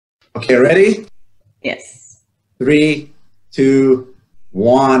Okay, ready? Yes. 3, 2,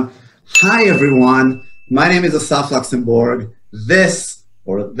 1. Hi, everyone. My name is Assaf Luxembourg. This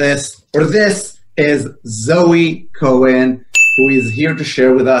is Zoë Cohen, who is here to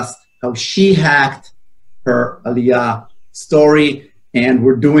share with us how she hacked her Aliyah story. And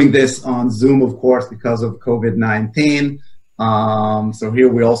we're doing this on Zoom, of course, because of COVID-19. So here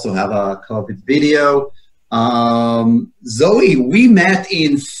we also have a COVID video. Zoë, we met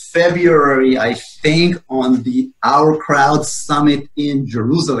in February, I think, on the Our Crowd Summit in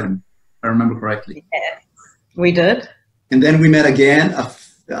Jerusalem, if I remember correctly. Yes, we did. And then we met again a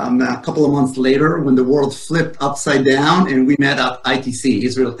couple of months later when the world flipped upside down, and we met at ITC,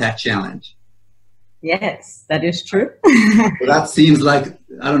 Israel Tech Challenge. Yes, that is true. So that seems like,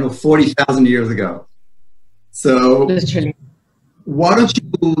 I don't know, 40,000 years ago. So literally. Why don't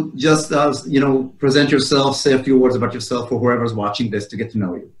you just, present yourself, say a few words about yourself for whoever's watching this to get to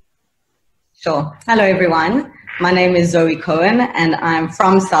know you. Sure. Hello, everyone. My name is Zoë Cohen, and I'm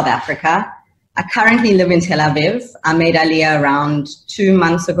from South Africa. I currently live in Tel Aviv. I made Aliyah around 2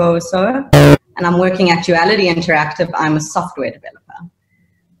 months ago or so, and I'm working at Duality Interactive. I'm a software developer.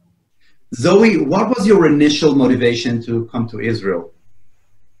 Zoë, what was your initial motivation to come to Israel?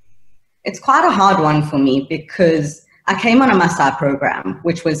 It's quite a hard one for me because I came on a Masa program,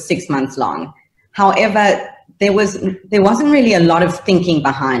 which was 6 months long. However, there wasn't really a lot of thinking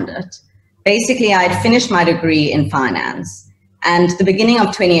behind it. Basically, I had finished my degree in finance, and the beginning of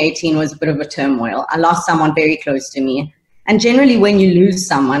 2018 was a bit of a turmoil. I lost someone very close to me. And generally, when you lose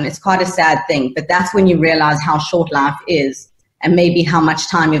someone, it's quite a sad thing, but that's when you realize how short life is and maybe how much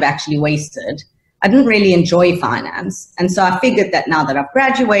time you've actually wasted. I didn't really enjoy finance. And so I figured that now that I've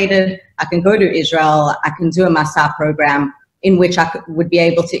graduated, I can go to Israel, I can do a Masa program in which I would be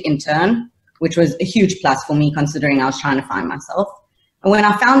able to intern, which was a huge plus for me considering I was trying to find myself. And when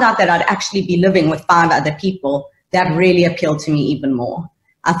I found out that I'd actually be living with 5 other people, that really appealed to me even more.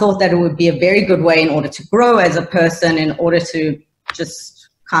 I thought that it would be a very good way in order to grow as a person, in order to just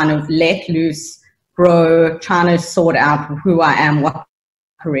kind of let loose, grow, trying to sort out who I am, what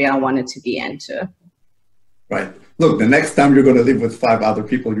career I wanted to be into. Right. Look, the next time you're going to live with 5 other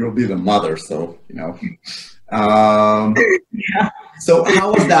people, you'll be the mother. So, Yeah. So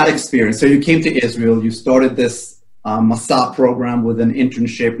how was that experience? So you came to Israel, you started this Masa program with an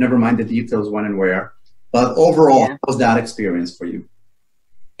internship, never mind the details when and where. But overall, How was that experience for you?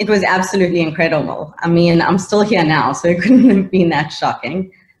 It was absolutely incredible. I mean, I'm still here now, so it couldn't have been that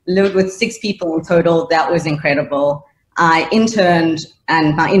shocking. Lived with 6 people in total. That was incredible. I interned,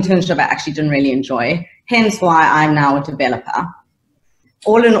 and my internship I actually didn't really enjoy, hence why I'm now a developer.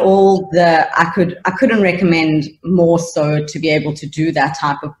 All in all, I couldn't recommend more so to be able to do that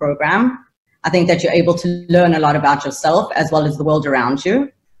type of program. I think that you're able to learn a lot about yourself as well as the world around you.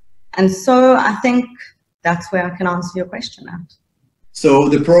 And so I think that's where I can answer your question at. So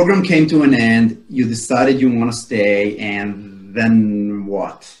the program came to an end, you decided you want to stay, and then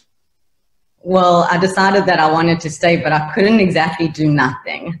what? Well, I decided that I wanted to stay, but I couldn't exactly do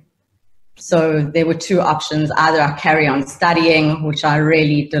nothing. So there were 2 options. Either I carry on studying, which I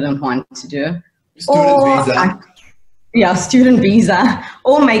really didn't want to do. Student visa. Student visa,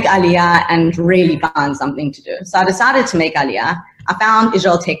 or make Aliyah and really find something to do. So I decided to make Aliyah. I found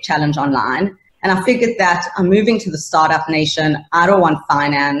Israel Tech Challenge online, and I figured that I'm moving to the startup nation. I don't want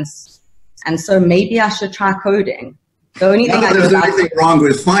finance, and so maybe I should try coding. The only thing there's anything wrong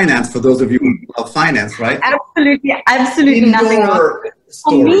with finance for those of you who love finance, right? Absolutely nothing wrong.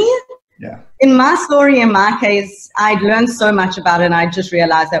 For me, in my story, in my case, I'd learned so much about it, and I just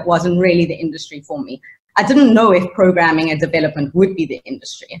realized that wasn't really the industry for me. I didn't know if programming and development would be the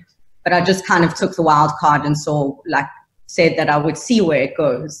industry, but I just kind of took the wild card and said that I would see where it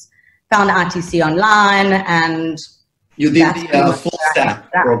goes. Found ITC online, and you did the full stack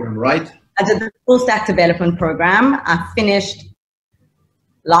program, right? I did the full stack development program. I finished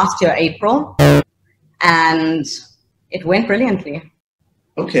last year, April, and it went brilliantly.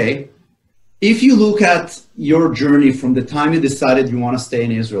 Okay. If you look at your journey from the time you decided you want to stay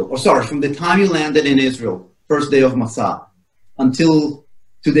in Israel, from the time you landed in Israel, first day of Masa, until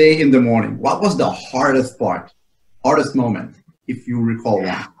today in the morning, what was the hardest moment, if you recall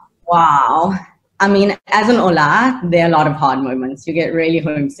one? Wow. I mean, as an Ola, there are a lot of hard moments. You get really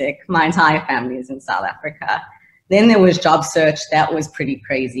homesick. My entire family is in South Africa. Then there was job search. That was pretty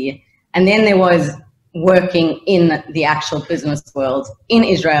crazy. And then there was working in the actual business world in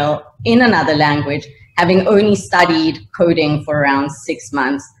Israel, in another language, having only studied coding for around 6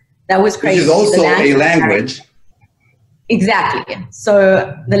 months. That was crazy. Which is also a language. Exactly.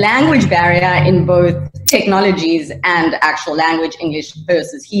 So the language barrier in both technologies and actual language, English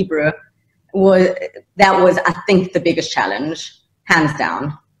versus Hebrew, was, I think, the biggest challenge, hands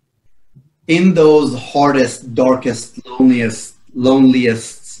down. In those hardest, darkest,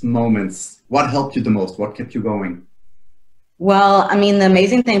 loneliest moments, what helped you the most? What kept you going? Well, I mean, the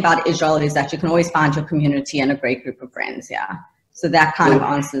amazing thing about Israel is that you can always find your community and a great group of friends, yeah. So that kind of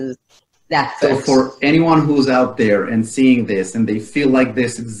answers that. So for anyone who's out there and seeing this and they feel like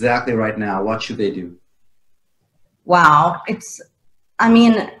this exactly right now, what should they do? Wow. I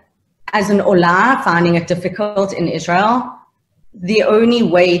mean, as an Ola, finding it difficult in Israel, the only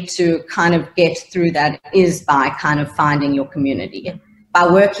way to kind of get through that is by kind of finding your community, by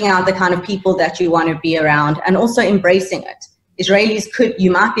working out the kind of people that you want to be around and also embracing it. Israelis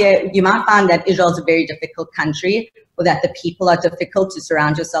you might find that Israel is a very difficult country, or that the people are difficult to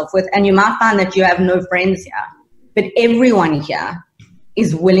surround yourself with, and you might find that you have no friends here, but everyone here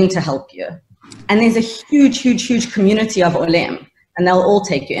is willing to help you. And there's a huge, huge, huge community of Olim, and they'll all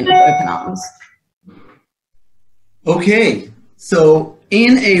take you in with open arms. Okay, so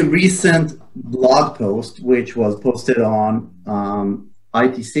in a recent blog post, which was posted on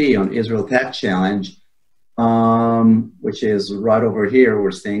ITC, on Israel Tech Challenge, which is right over here,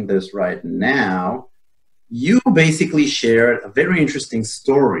 we're seeing this right now, you basically shared a very interesting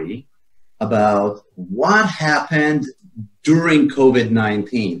story about what happened during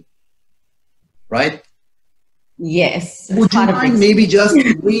COVID-19, right? Yes. Would you mind maybe just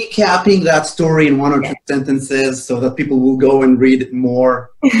recapping that story in one or two sentences so that people will go and read it more?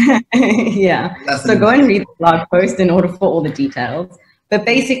 Yeah. So go and read the blog post in order for all the details. But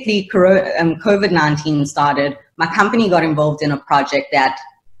basically, COVID-19 started. My company got involved in a project that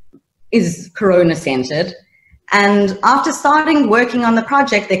is Corona-centered. And after starting working on the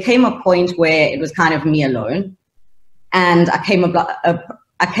project, there came a point where it was kind of me alone. And I came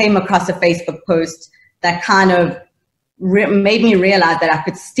across a Facebook post that kind of made me realize that I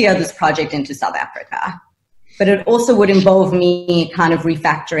could steer this project into South Africa. But it also would involve me kind of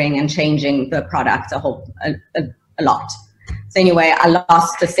refactoring and changing the product a lot. So anyway, I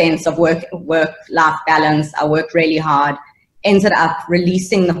lost a sense of work-life balance. I worked really hard, ended up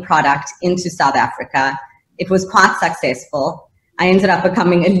releasing the product into South Africa. It was quite successful. I ended up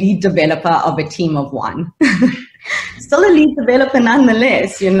becoming a lead developer of a team of one. Still a lead developer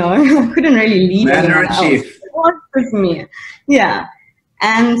nonetheless, you know. I couldn't really lead anyone else. It was just me. Yeah.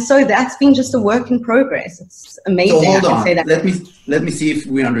 And so that's been just a work in progress. It's amazing. So hold on. Let me see if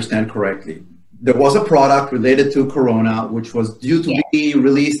we understand correctly. There was a product related to Corona, which was due to be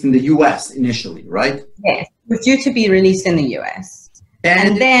released in the US initially, right? Yes, it was due to be released in the US.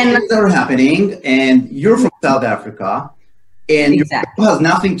 And then things are happening, and you're from South Africa, and it has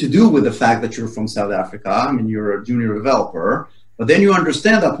nothing to do with the fact that you're from South Africa. I mean, you're a junior developer, but then you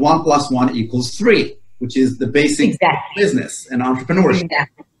understand that 1 + 1 = 3, which is the basic business and entrepreneurship.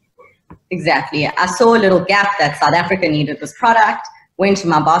 Exactly. I saw a little gap that South Africa needed this product, went to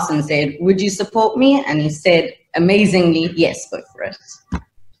my boss and said, would you support me? And he said, amazingly, yes, go for it.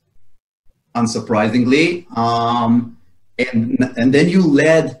 Unsurprisingly. And then you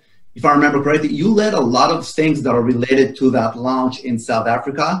led, if I remember correctly, you led a lot of things that are related to that launch in South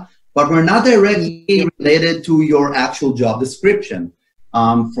Africa, but were not directly related to your actual job description.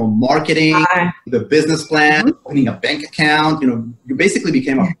 From marketing, the business plan, opening a bank account, you know, you basically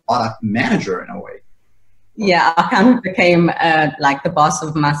became a product manager in a way. Yeah, I kind of became like the boss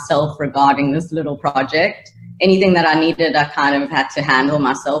of myself regarding this little project. Anything that I needed, I kind of had to handle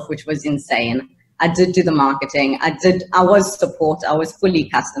myself, which was insane. I did do the marketing. I was support. I was fully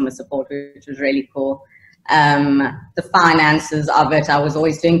customer support, which was really cool. The finances of it, I was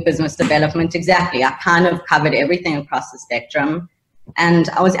always doing business development. Exactly. I kind of covered everything across the spectrum. And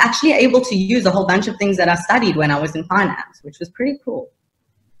I was actually able to use a whole bunch of things that I studied when I was in finance, which was pretty cool.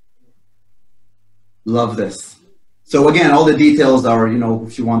 Love this. So again, all the details are, you know,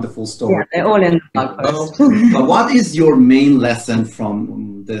 if you want the full story. Yeah, they're all in the blog post. But what is your main lesson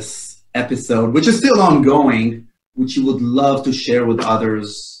from this episode, which is still ongoing, which you would love to share with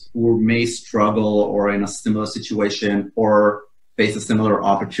others who may struggle or in a similar situation or face a similar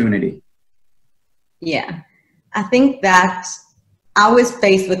opportunity? Yeah, I think that I was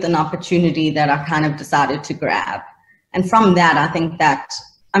faced with an opportunity that I kind of decided to grab. And from that, I think that,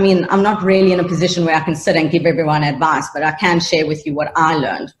 I mean, I'm not really in a position where I can sit and give everyone advice, but I can share with you what I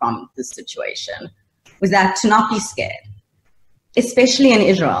learned from this situation, was that to not be scared. Especially in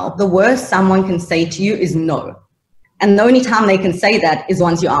Israel, the worst someone can say to you is no. And the only time they can say that is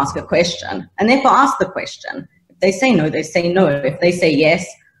once you ask a question. And therefore ask the question. If they say no, they say no. If they say yes,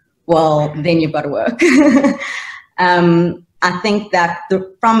 well, then you've got to work. I think that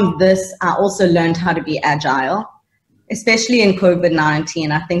from this, I also learned how to be agile, especially in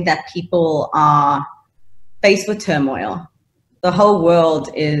COVID-19. I think that people are faced with turmoil. The whole world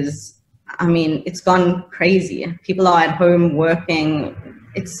is, I mean, it's gone crazy. People are at home working.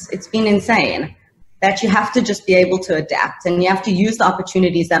 It's been insane. That you have to just be able to adapt, and you have to use the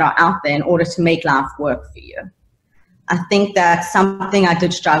opportunities that are out there in order to make life work for you. I think that something I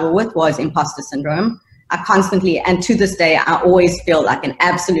did struggle with was imposter syndrome. I constantly, and to this day, I always feel like an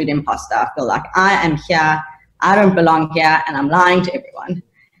absolute imposter. I feel like I am here, I don't belong here, and I'm lying to everyone.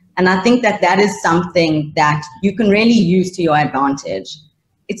 And I think that that is something that you can really use to your advantage.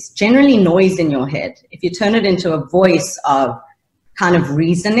 It's generally noise in your head. If you turn it into a voice of kind of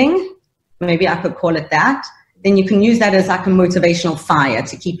reasoning, maybe I could call it that, then you can use that as like a motivational fire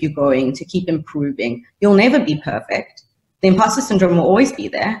to keep you going, to keep improving. You'll never be perfect. The imposter syndrome will always be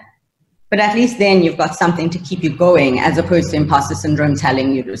there, but at least then you've got something to keep you going as opposed to imposter syndrome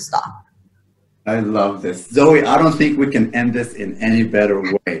telling you to stop. I love this. Zoë, I don't think we can end this in any better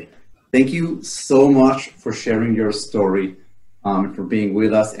way. Thank you so much for sharing your story, for being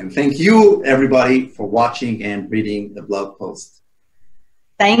with us. And thank you, everybody, for watching and reading the blog post.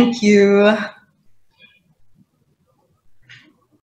 Thank you.